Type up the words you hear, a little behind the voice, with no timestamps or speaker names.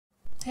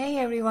Hey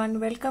everyone,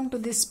 welcome to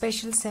this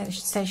special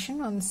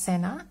session on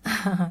Scena.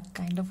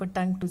 Kind of a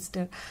tongue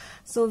twister.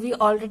 So we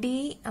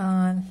already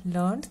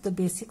learned the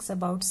basics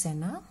about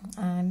Scena,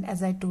 and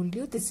as I told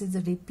you, this is a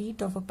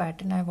repeat of a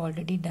pattern I've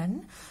already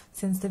done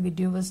since the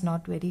video was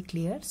not very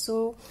clear.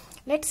 So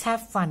let's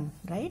have fun,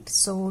 right?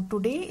 So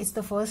today is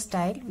the first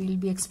style. We'll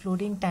be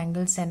exploring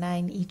Tangle Scena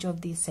in each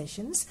of these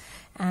sessions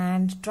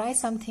and try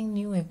something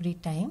new every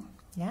time.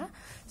 Yeah.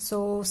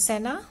 So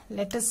Scena,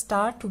 let us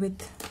start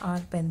with our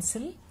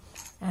pencil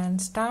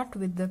and start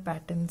with the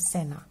pattern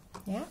Scena.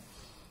 Yeah,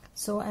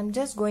 so I'm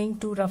just going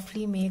to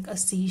roughly make a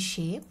C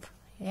shape.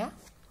 Yeah,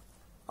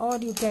 or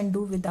you can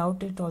do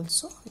without it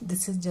also.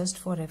 This is just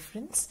for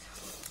reference,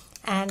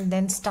 and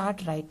then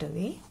start right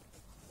away.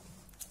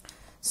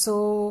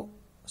 So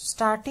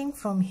starting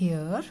from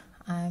here,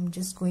 I'm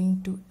just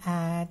going to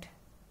add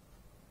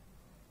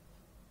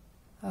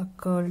a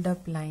curled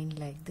up line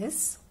like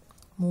this,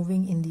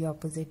 moving in the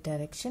opposite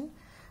direction,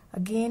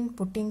 again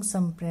putting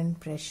some pen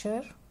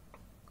pressure,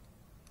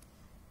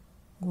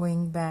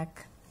 going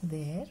back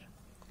there.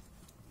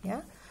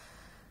 Yeah,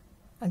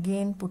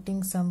 again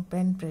putting some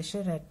pen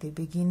pressure at the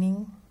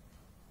beginning,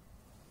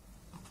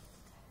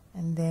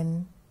 and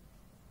then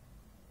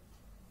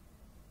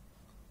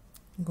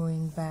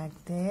going back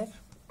there.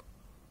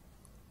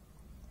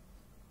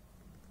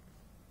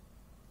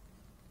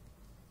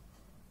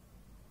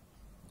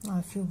 Now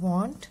if you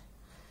want,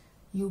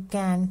 you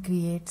can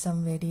create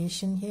some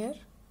variation here,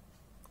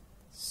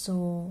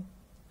 so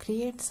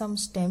create some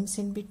stems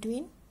in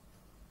between.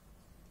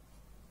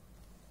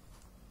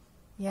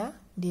 Yeah,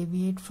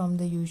 deviate from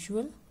the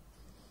usual,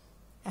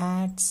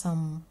 add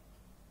some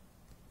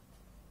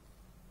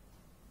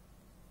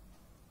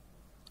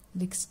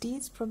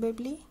lixities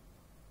probably,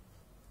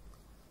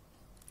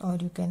 or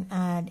you can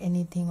add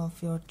anything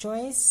of your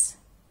choice.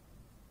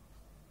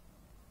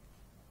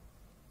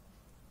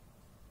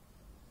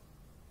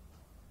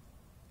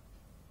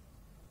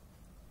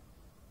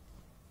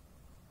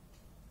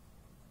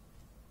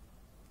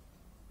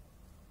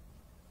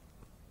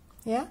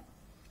 Yeah,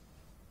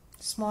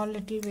 small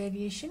little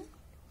variation.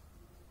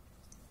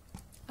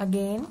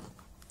 Again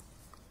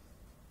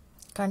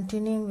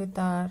continuing with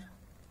our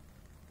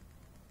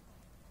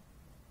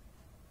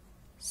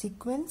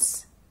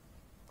sequence,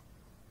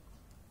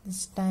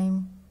 this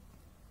time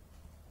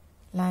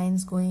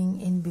lines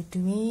going in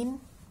between.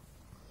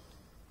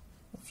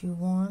 If you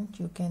want,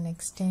 you can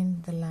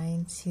extend the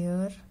lines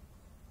here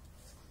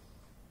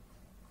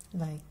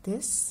like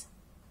this.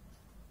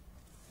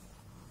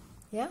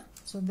 Yeah,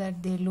 so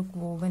that they look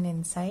woven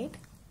inside.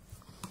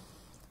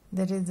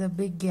 There is a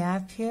big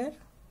gap here.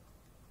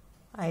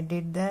 I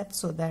did that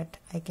so that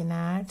I can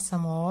add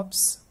some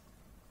orbs.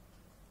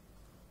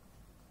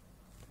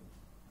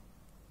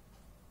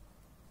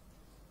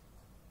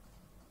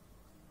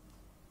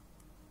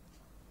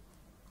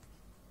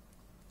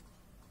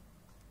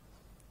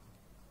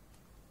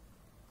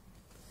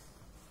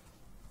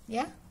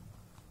 Yeah,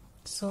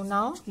 so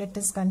now let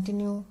us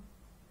continue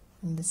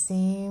in the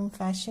same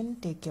fashion.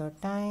 Take your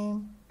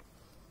time.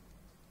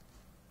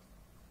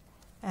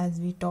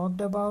 As we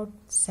talked about,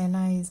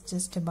 Scena is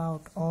just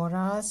about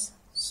auras,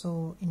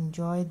 so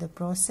enjoy the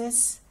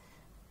process.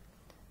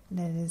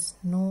 There is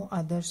no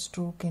other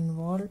stroke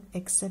involved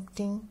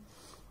excepting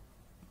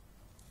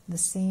the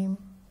same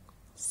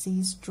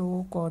C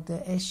stroke or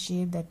the S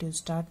shape that you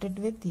started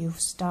with. You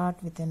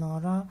start with an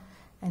aura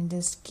and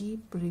just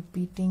keep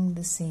repeating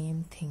the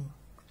same thing.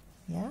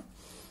 Yeah.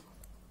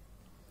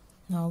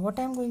 Now what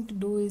I'm going to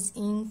do is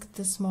ink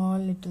the small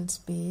little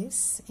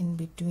space in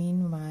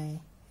between my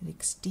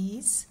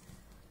lixities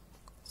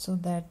so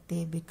that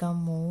they become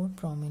more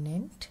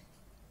prominent.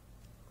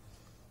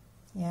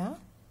 Yeah,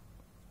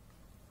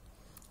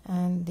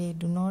 and they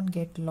do not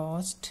get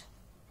lost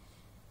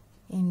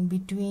in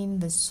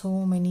between the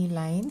so many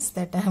lines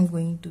that I'm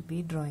going to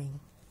be drawing.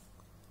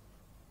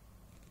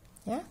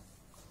 Yeah,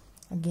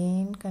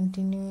 again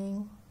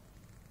continuing.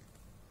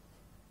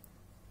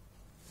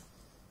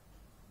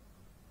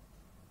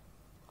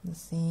 The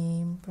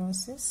same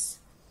process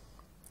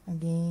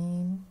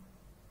again.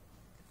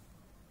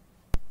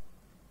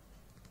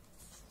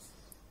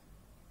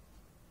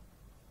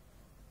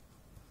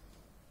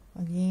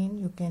 Again,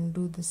 you can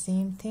do the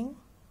same thing.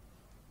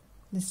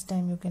 This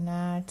time you can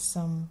add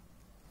some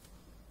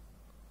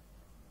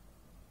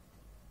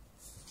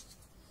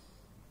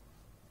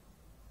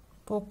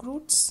poke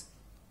roots.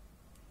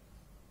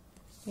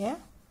 Yeah.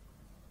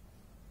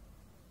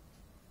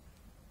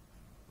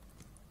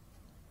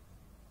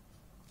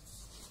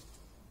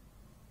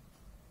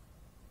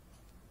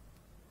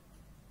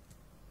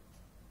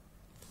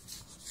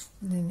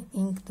 Then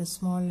ink the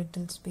small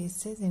little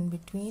spaces in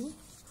between,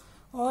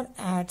 or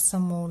add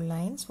some more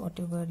lines,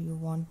 whatever you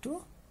want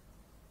to.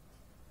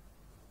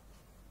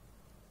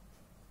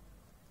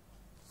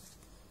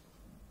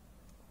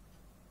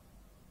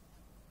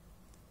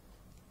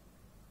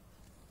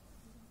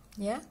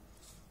 Yeah,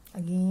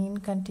 again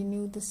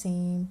continue the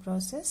same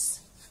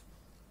process.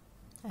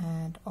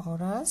 Add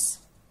auras.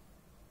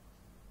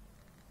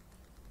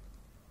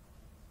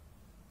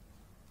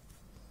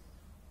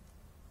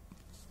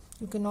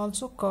 You can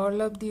also curl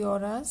up the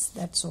auras,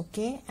 that's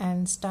okay,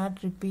 and start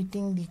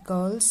repeating the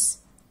curls.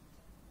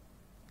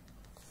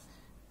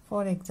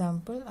 For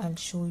example, I'll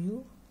show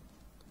you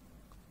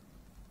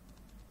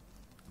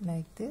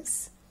like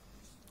this.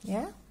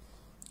 Yeah,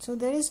 so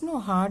there is no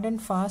hard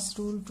and fast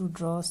rule to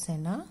draw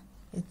Scena.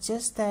 It's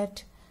just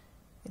that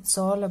it's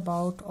all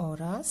about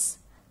auras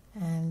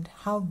and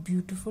how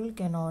beautiful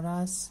can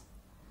auras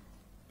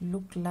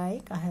look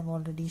like. I have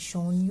already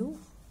shown you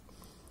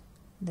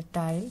the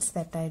tiles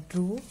that I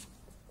drew.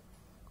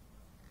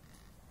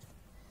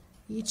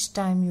 Each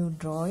time you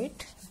draw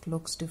it, it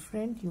looks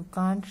different. You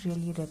can't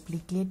really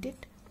replicate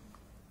it.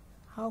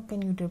 How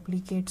can you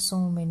replicate so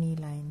many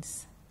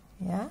lines?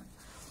 Yeah,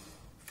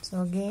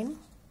 so again,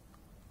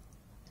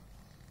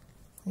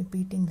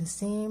 repeating the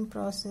same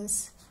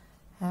process.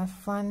 Have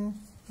fun,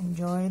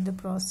 enjoy the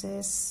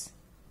process.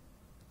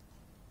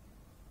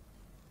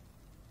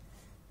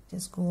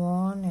 Just go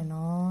on and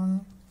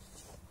on.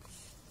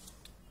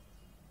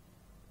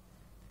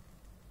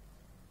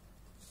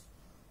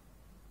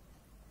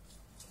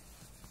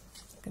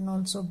 You can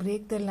also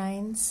break the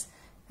lines,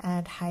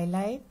 add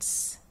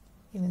highlights,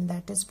 even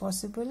that is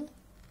possible.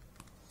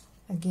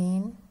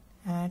 Again,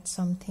 add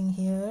something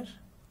here.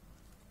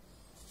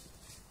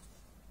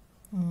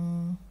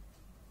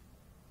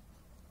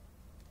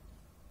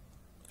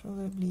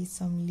 Probably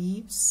some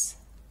leaves.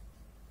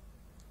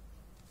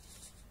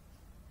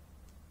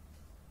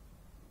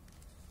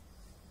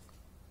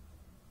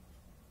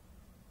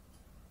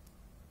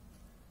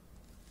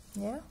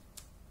 Yeah.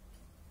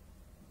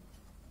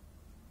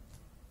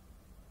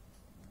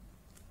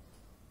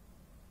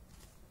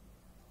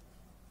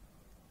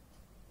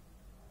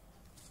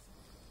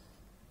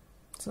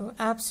 So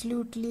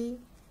absolutely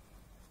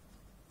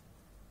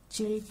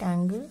chill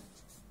tangle,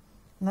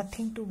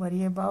 nothing to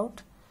worry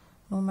about.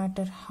 No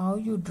matter how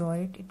you draw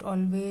it, it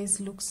always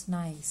looks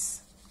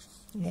nice.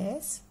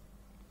 Yes.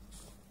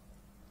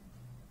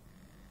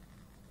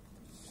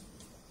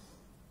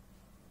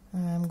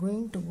 I'm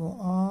going to go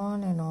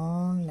on and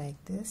on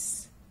like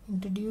this.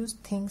 Introduce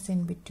things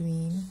in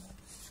between.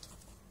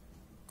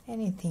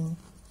 Anything.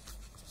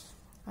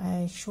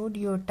 I showed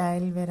you a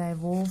tile where I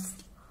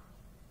wove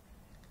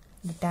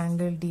the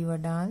Tangle Diva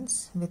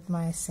dance with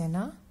my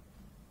Scena.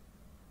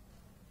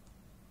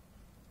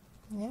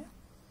 Yeah.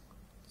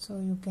 So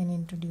you can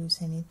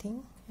introduce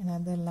anything.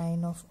 Another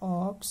line of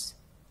orbs.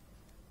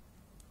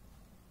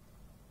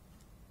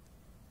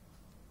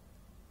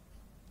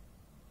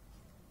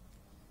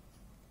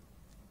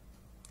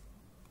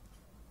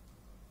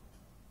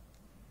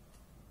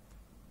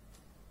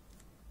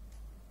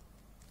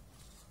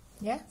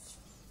 Yeah.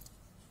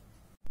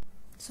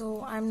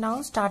 So I'm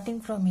now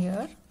starting from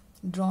here,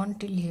 drawn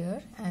till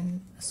here, and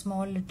a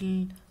small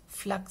little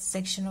flux,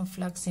 section of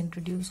flux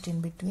introduced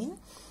in between.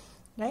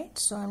 Right,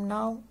 so I'm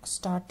now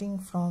starting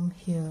from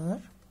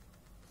here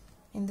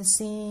in the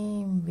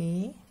same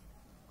way,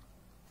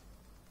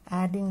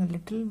 adding a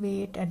little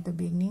weight at the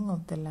beginning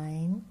of the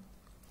line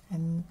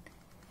and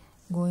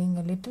going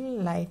a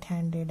little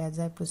light-handed as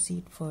I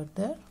proceed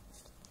further,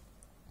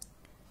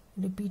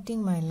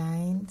 repeating my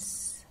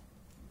lines.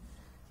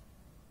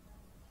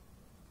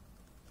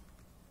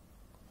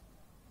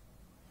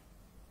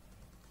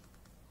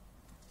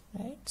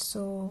 Right,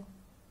 so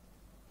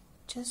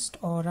just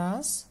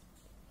auras.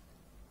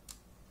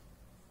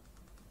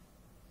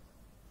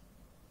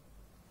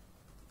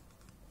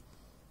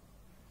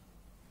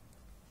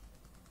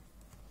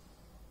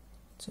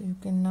 So you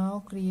can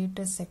now create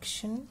a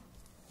section,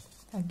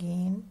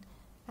 again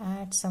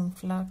add some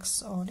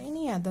flux or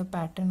any other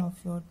pattern of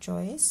your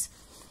choice.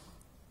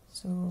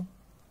 So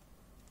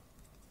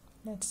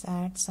let's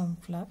add some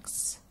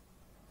flux.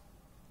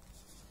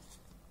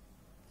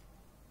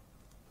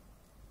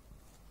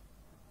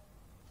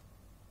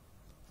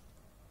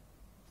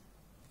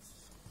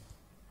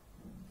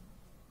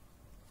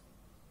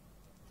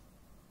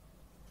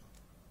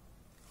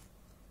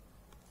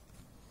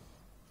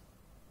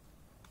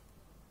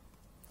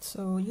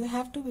 So you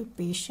have to be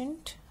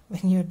patient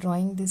when you're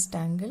drawing this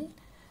tangle,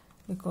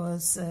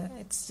 because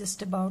it's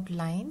just about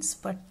lines,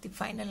 but the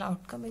final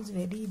outcome is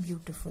very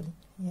beautiful.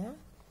 Yeah,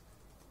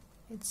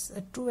 it's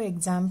a true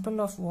example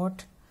of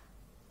what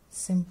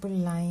simple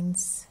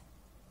lines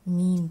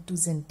mean to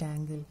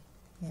Zentangle.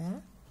 Yeah,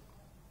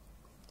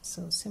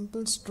 so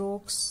simple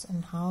strokes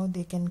and how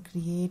they can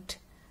create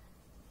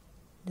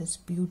these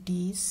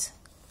beauties.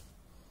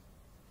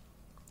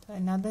 So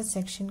another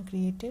section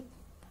created.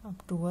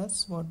 Up to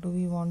us, what do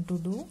we want to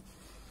do?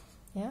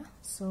 Yeah,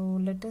 so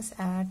let us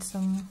add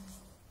some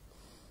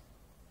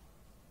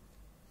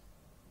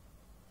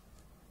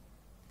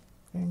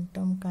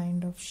phantom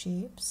kind of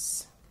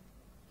shapes.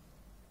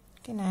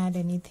 You can add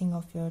anything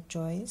of your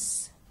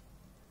choice.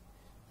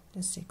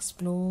 Just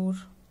explore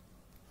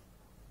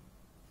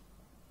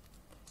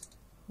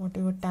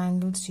whatever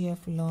tangles you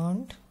have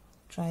learned.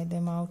 Try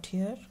them out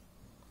here,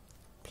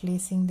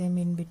 placing them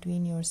in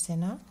between your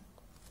Scena.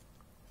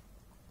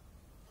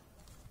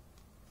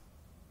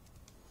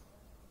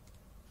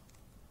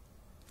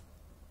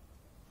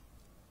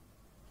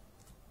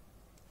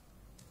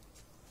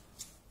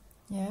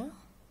 Yeah,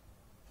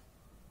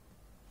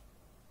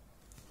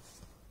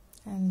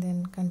 and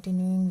then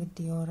continuing with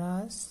the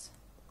auras.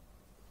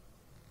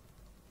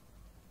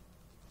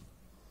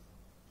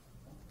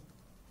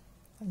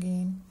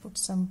 Again, put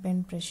some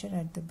pen pressure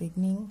at the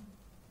beginning.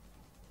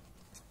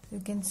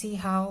 You can see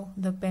how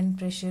the pen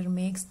pressure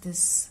makes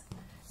this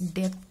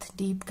depth,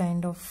 deep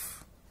kind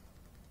of,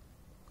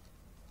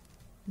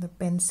 the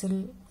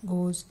pencil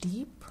goes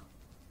deep.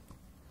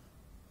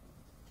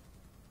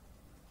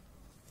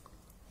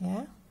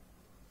 Yeah,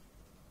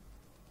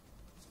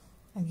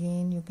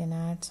 again you can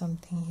add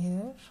something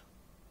here,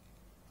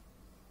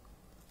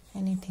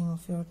 anything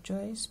of your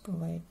choice,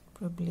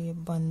 probably a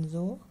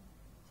bunzo.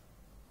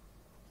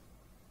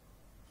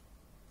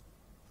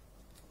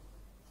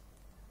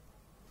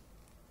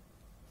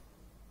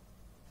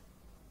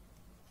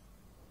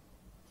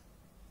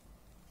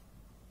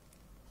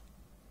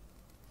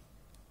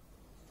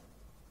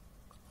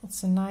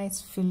 It's a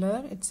nice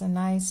filler, it's a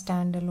nice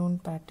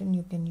standalone pattern,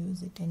 you can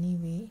use it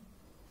anyway.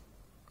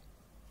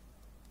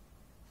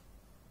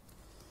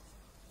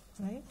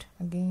 Right,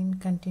 again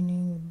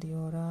continuing with the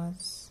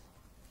auras.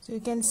 So you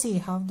can see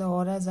how the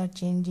auras are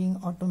changing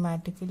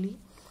automatically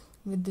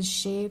with the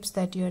shapes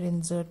that you are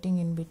inserting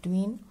in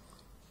between.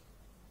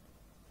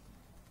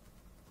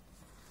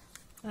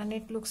 And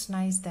it looks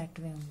nice that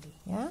way only,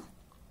 yeah.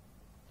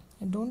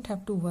 You don't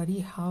have to worry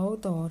how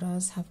the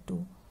auras have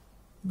to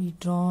be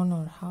drawn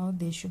or how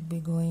they should be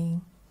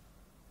going.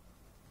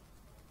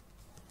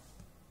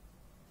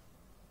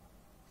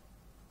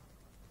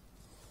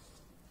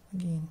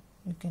 Again,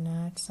 you can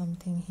add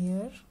something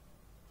here.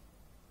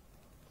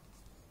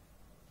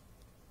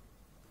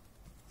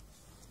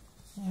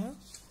 Yeah,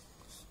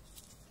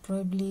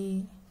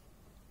 probably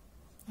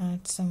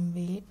add some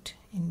weight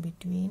in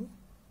between.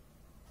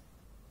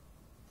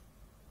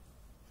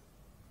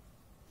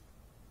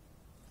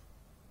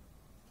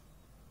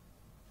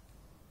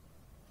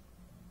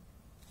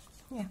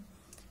 Yeah,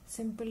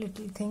 simple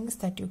little things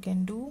that you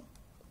can do.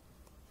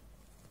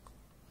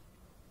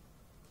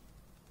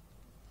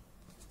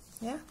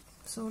 Yeah,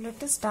 so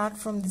let us start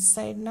from this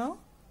side now.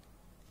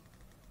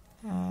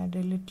 Add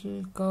a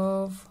little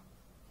curve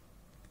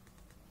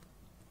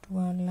to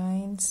our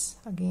lines.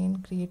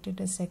 Again, created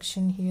a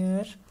section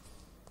here.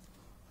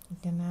 You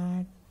can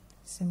add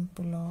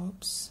simple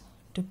orbs,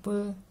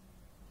 tipple.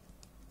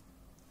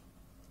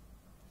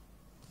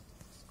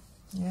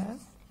 Yeah.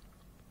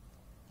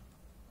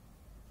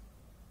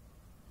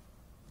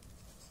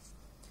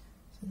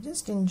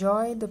 Just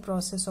enjoy the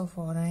process of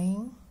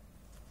auraing.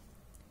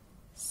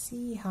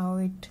 See how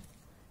it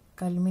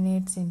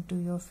culminates into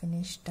your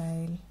finished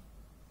tile.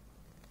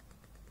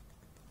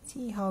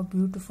 See how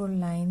beautiful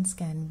lines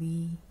can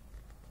be.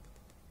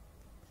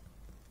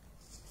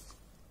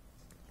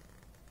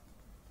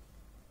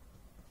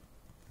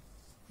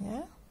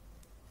 Yeah.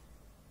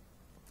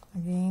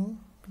 Again,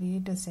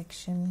 create a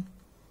section.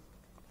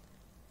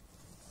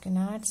 You can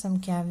add some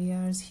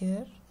caviars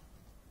here.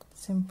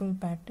 Simple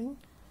pattern.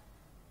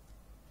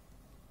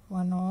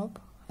 One orb,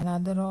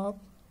 another orb,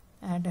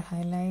 add a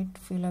highlight,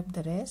 fill up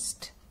the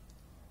rest.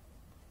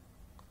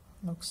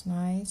 Looks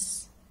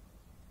nice.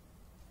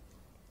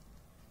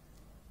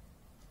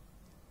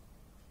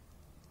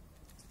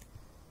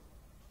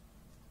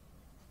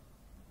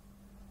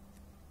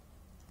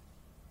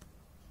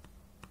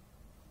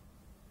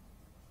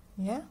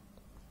 Yeah.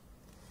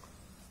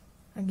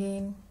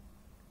 Again,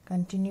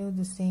 continue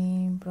the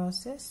same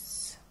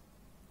process.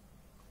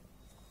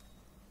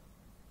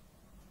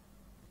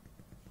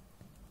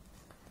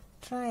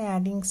 Try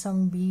adding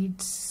some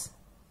beads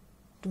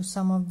to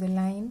some of the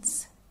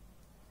lines.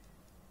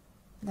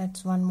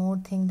 That's one more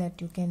thing that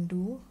you can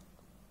do.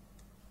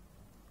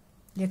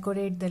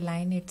 Decorate the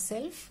line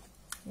itself.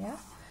 Yeah,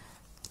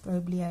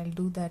 probably I'll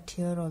do that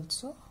here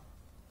also.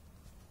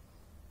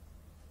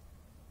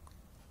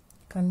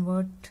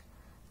 Convert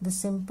the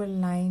simple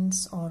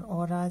lines or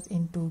auras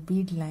into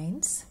bead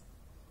lines.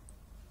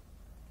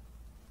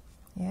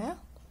 Yeah,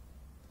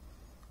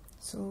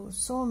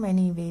 so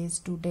many ways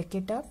to deck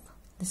it up.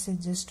 This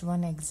is just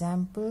one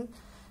example.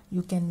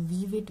 You can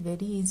weave it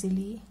very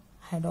easily.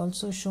 I had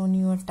also shown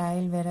you a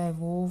tile where I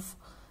wove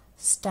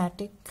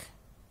static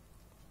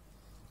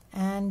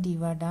and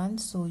diva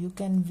dance, so you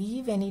can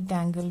weave any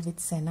tangle with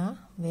Scena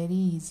very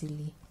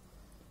easily.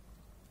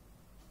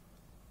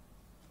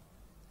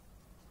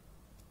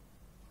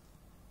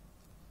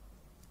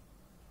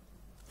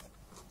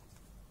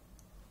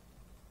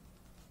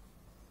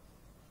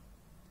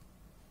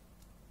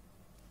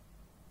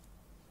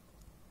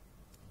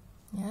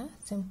 Yeah,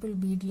 simple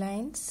bead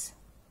lines.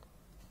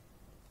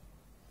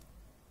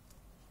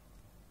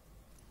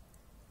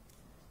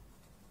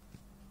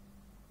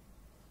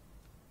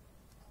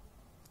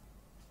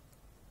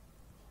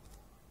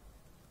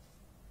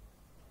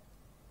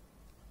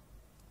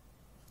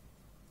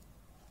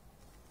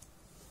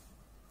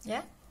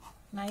 Yeah,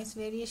 nice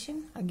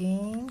variation.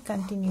 Again,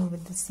 continue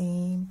with the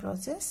same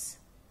process.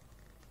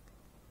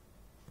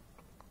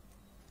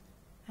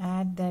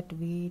 Add that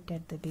weight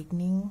at the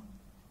beginning.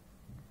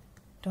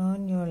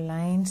 Turn your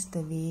lines the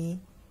way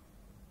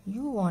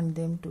you want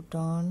them to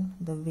turn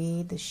the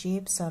way the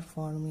shapes are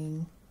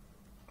forming.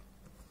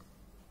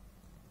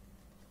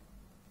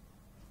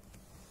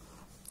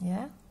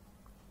 Yeah,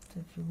 so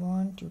if you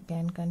want, you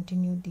can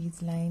continue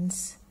these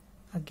lines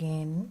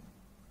again.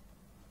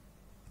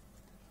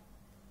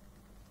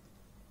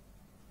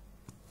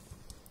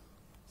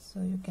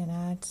 So you can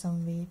add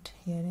some weight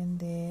here and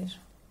there.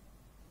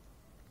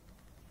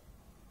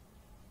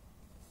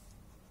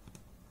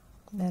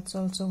 That's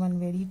also one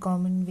very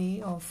common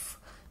way of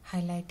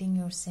highlighting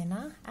your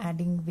Scena,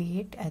 adding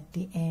weight at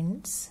the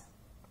ends.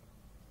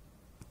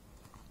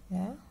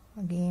 Yeah,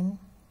 again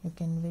you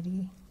can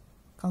very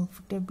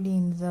comfortably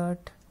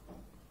insert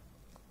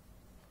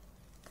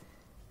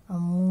a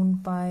moon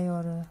pie or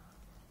a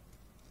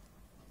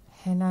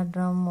henna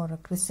drum or a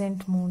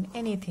crescent moon,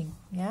 anything.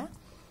 Yeah,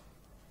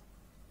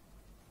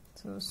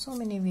 so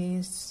many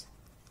ways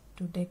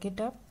to deck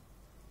it up.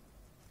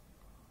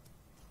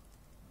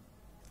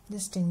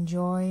 Just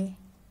enjoy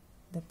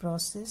the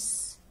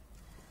process.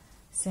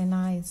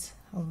 Scena is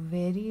a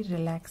very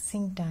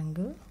relaxing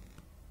tangle,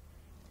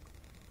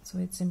 so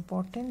it's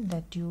important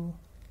that you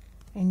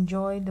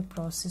enjoy the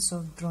process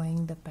of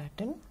drawing the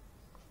pattern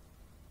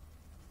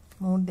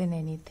more than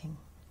anything.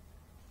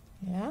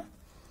 Yeah,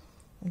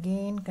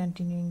 again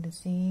continuing the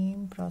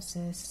same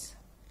process.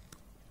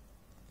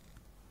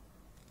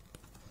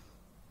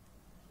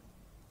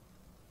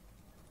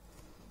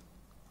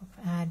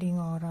 Of adding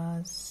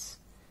auras,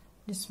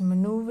 just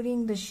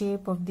maneuvering the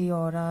shape of the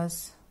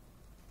auras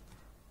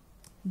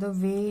the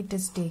way it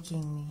is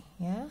taking me.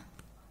 Yeah,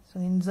 so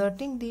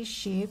inserting these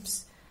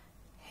shapes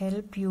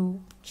help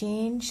you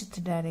change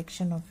the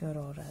direction of your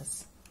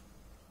auras.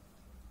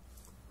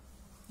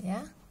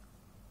 Yeah,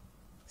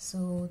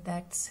 so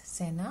that's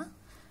Scena.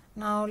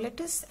 Now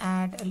let us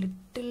add a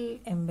little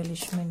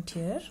embellishment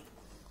here.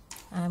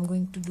 I am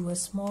going to do a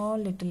small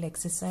little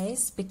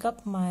exercise. Pick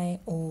up my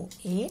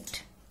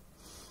 08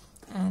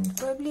 and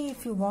probably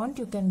if you want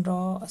you can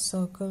draw a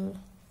circle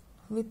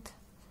with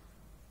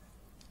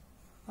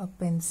a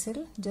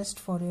pencil just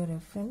for your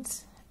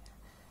reference,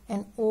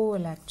 an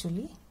oval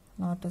actually,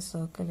 not a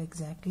circle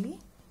exactly,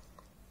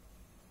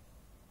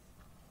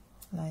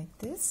 like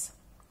this.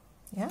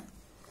 Yeah,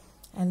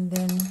 and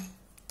then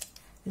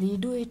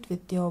redo it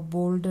with your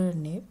bolder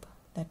nib,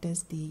 that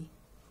is the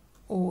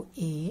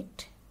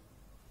 08.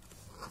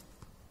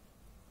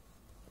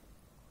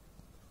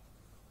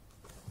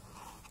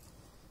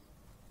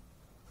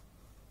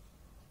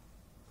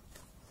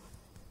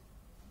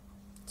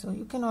 So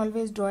you can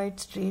always draw it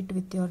straight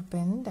with your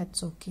pen,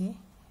 that's okay.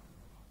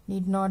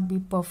 Need not be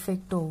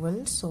perfect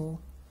oval. So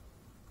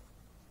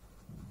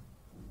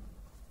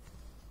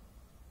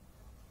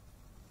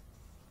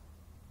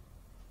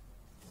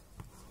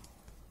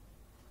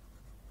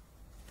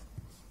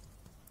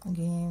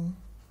again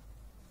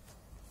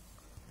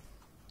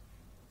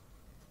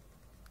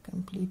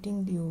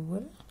completing the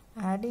oval,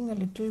 adding a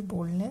little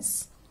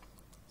boldness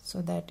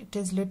so that it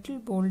is little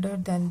bolder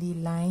than the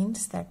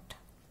lines that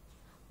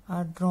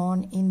are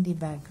drawn in the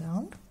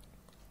background.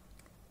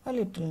 A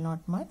little, not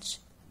much.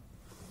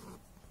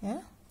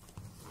 Yeah,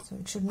 so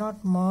it should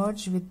not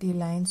merge with the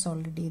lines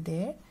already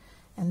there,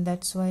 and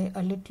that's why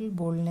a little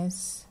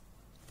boldness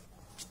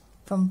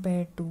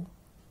compared to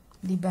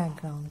the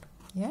background.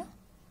 Yeah,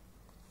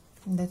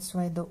 and that's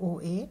why the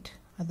 08.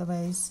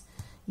 Otherwise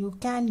you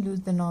can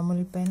use the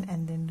normal pen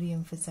and then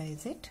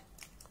re-emphasize it.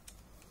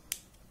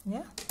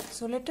 Yeah,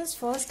 so let us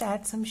first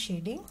add some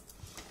shading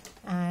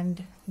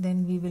and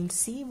then we will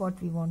see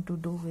what we want to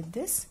do with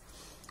this.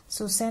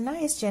 So Scena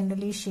is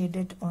generally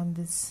shaded on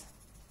this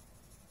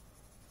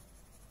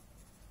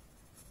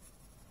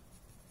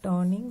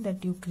turning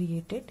that you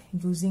created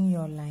using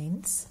your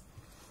lines,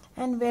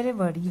 and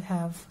wherever you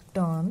have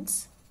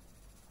turns,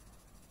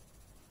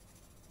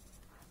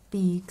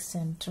 peaks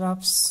and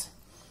troughs,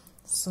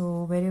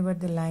 so wherever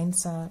the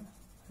lines are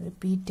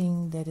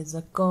repeating, there is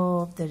a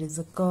curve, there is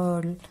a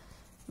curl,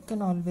 you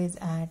can always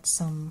add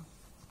some,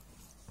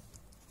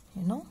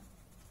 you know,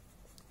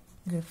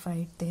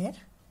 graphite there.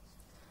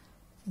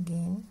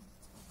 Again,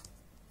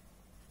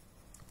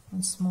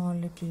 a small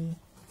little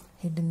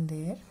hidden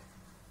there.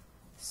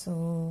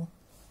 So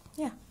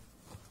yeah,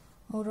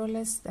 more or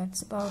less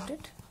that's about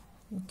it.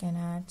 You can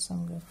add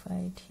some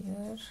graphite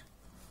here,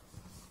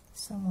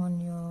 some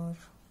on your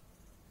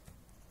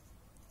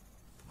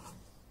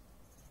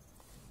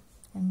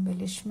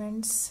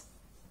embellishments,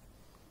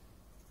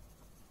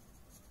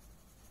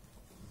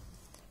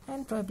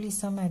 and probably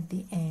some at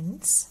the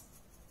ends.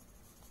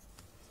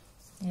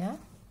 Yeah,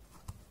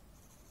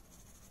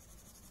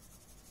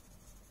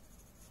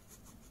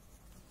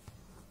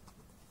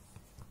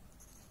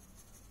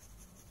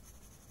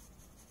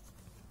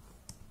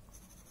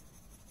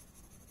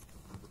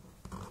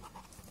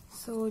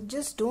 so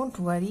just don't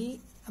worry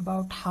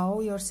about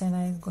how your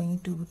Scena is going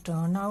to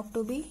turn out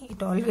to be.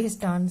 It always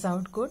turns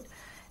out good,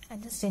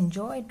 and just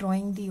enjoy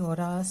drawing the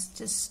auras.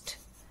 Just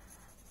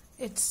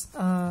it's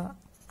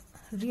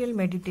real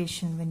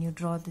meditation when you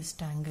draw this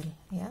tangle.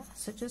 Yeah,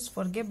 so just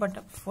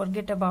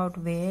forget about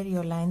where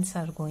your lines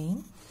are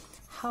going,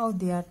 how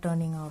they are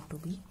turning out to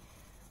be,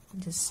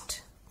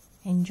 just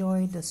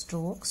enjoy the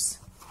strokes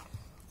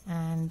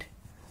and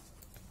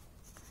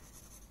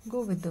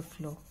go with the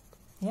flow.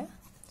 Yeah,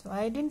 so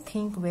I didn't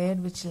think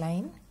which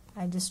line,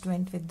 I just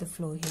went with the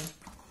flow here.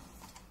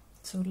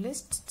 So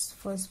let's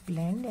first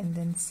blend and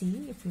then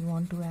see if we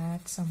want to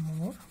add some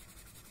more.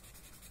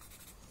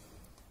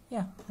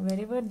 Yeah,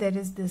 wherever there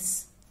is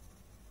this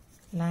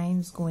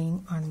lines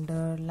going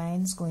under,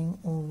 lines going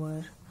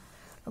over,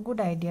 a good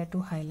idea to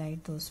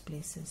highlight those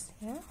places.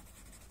 Yeah.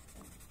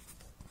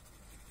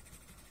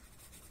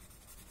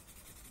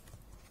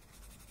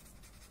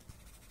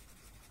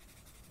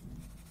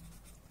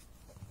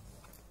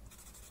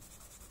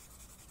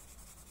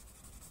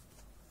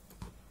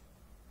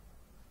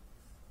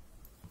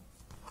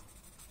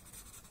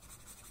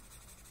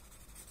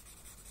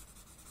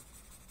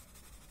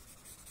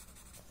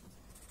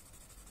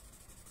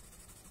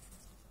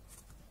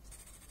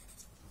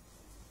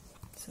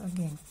 So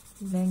again,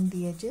 blend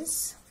the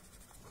edges.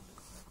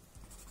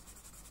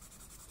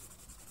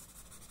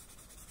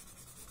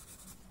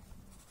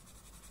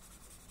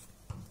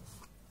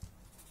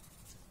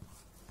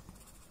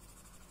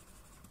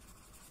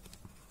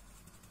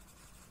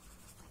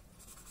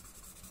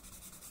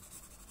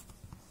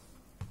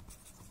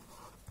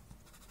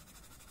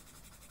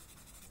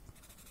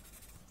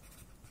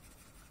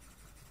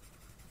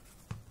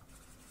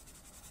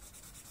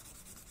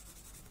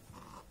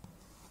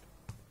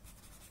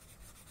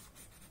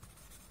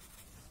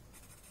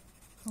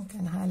 You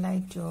can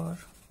highlight your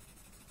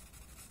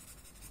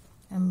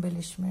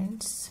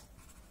embellishments,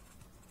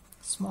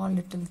 small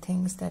little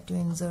things that you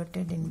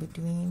inserted in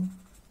between.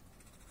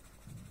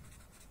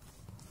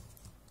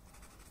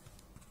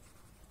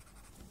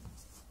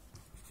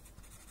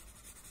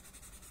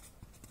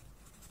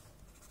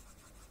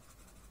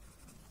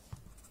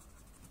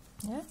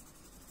 Yeah,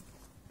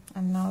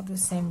 and now the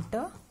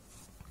center.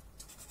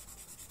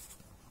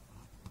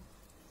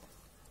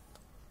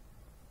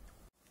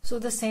 So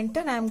the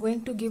center I am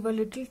going to give a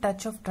little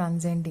touch of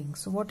transcending.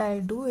 So what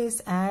I'll do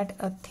is add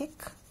a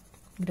thick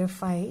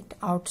graphite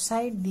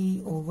outside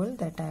the oval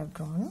that I have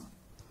drawn.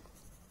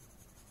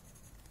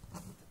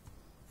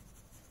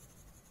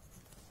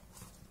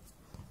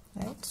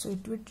 Right, so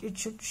it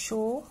should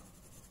show.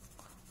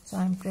 So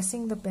I am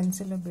pressing the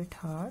pencil a bit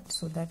hard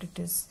so that it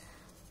is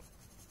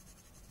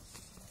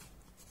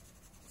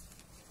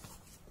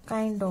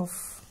kind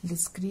of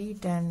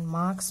discreet and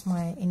marks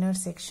my inner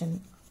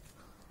section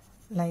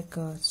like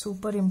a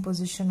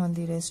superimposition on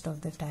the rest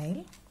of the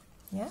tile.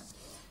 Yeah,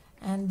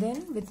 and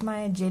then with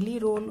my jelly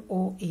roll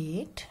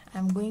 08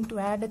 I'm going to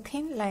add a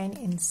thin line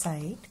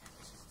inside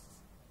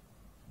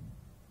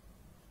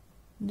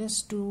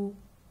just to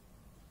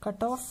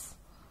cut off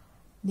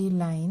the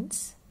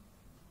lines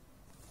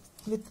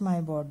with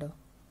my border.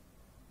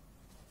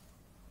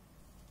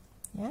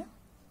 Yeah,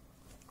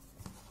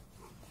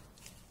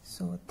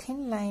 so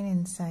thin line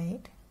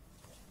inside.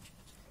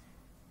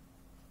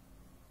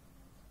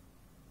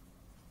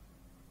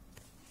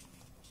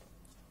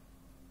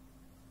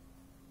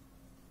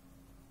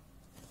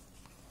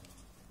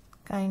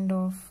 Kind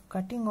of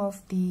cutting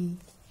off the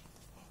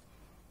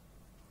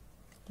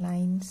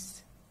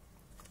lines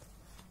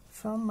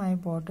from my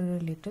border a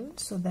little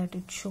so that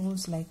it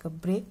shows like a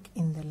break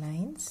in the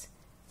lines,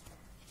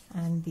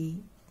 and the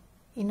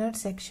inner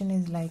section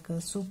is like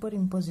a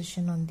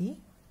superimposition on the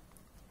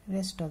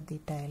rest of the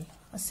tile.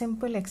 A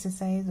simple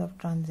exercise of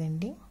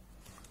transcending.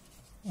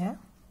 Yeah,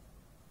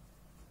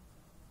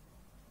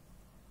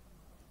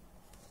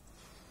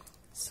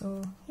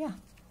 so yeah,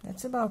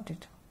 that's about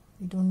it.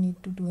 We don't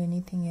need to do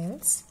anything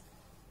else.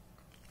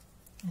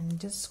 I'm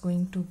just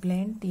going to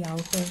blend the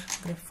outer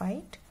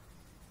graphite.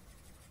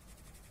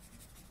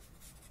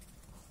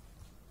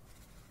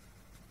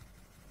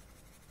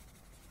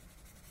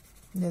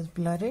 Just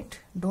blur it.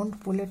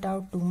 Don't pull it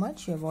out too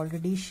much. You have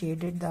already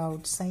shaded the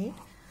outside.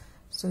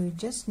 So you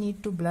just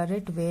need to blur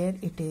it where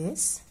it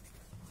is.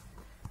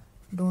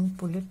 Don't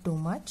pull it too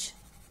much.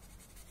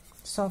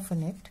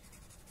 Soften it.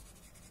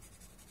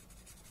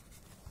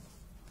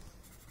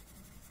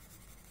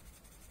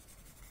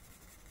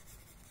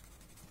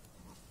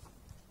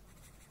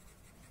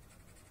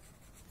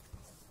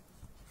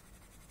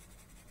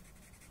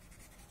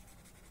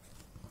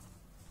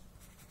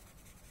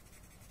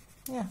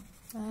 Yeah,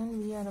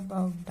 and we are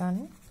about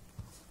done.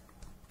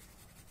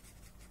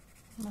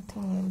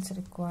 Nothing else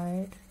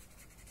required.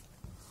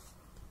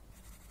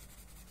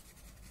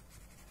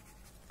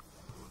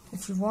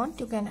 If you want,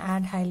 you can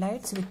add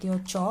highlights with your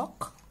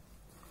chalk.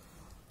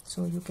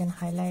 So you can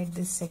highlight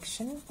this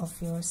section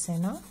of your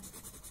Scena.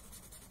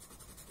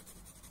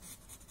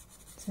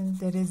 Since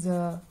there is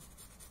a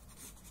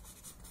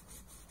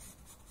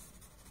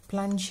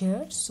plunge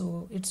here,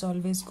 so it's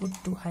always good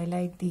to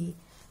highlight the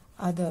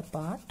other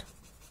part.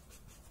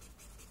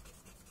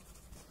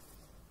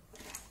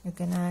 You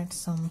can add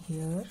some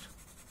here.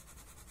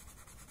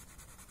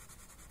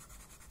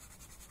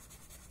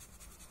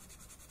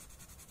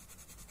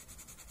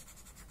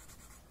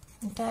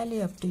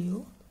 Entirely up to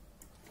you.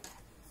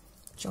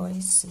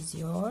 Choice is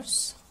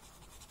yours.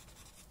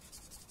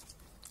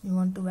 You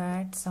want to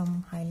add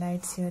some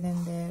highlights here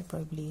and there,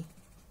 probably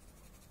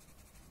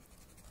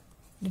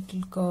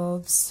little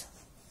curves,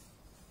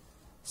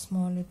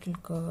 small little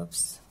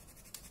curves.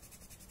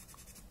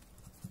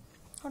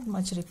 Not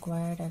much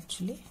required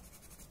actually.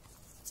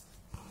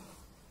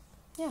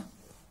 Yeah,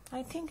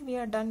 I think we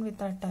are done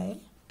with our tile.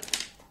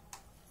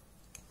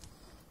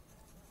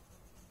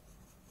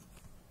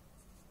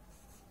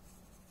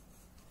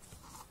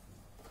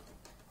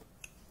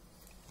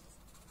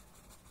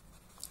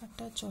 A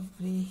touch of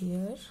grey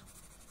here.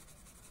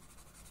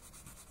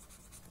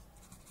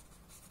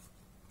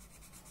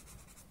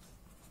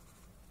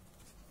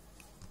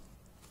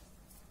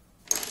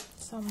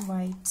 Some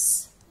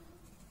whites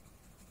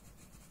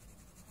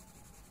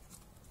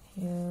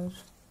here.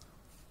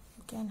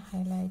 You can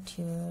highlight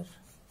here.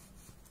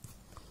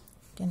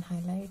 You can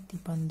highlight the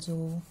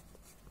panzo.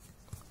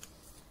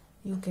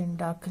 You can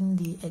darken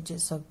the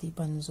edges of the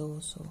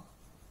panzo. So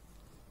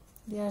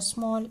they are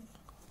small,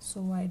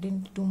 so I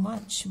didn't do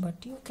much,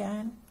 but you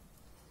can.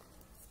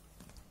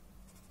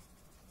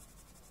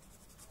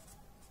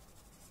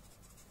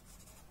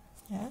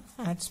 Yeah,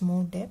 adds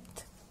more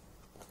depth.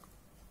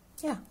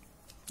 Yeah,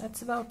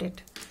 that's about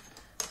it.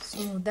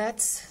 So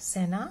that's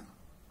Scena,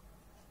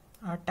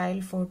 our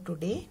tile for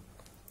today.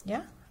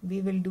 Yeah,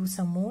 we will do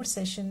some more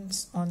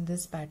sessions on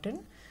this pattern,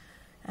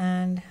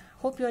 and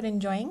hope you are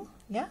enjoying.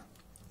 Yeah,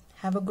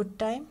 have a good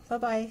time. Bye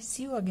bye,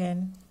 see you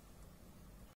again.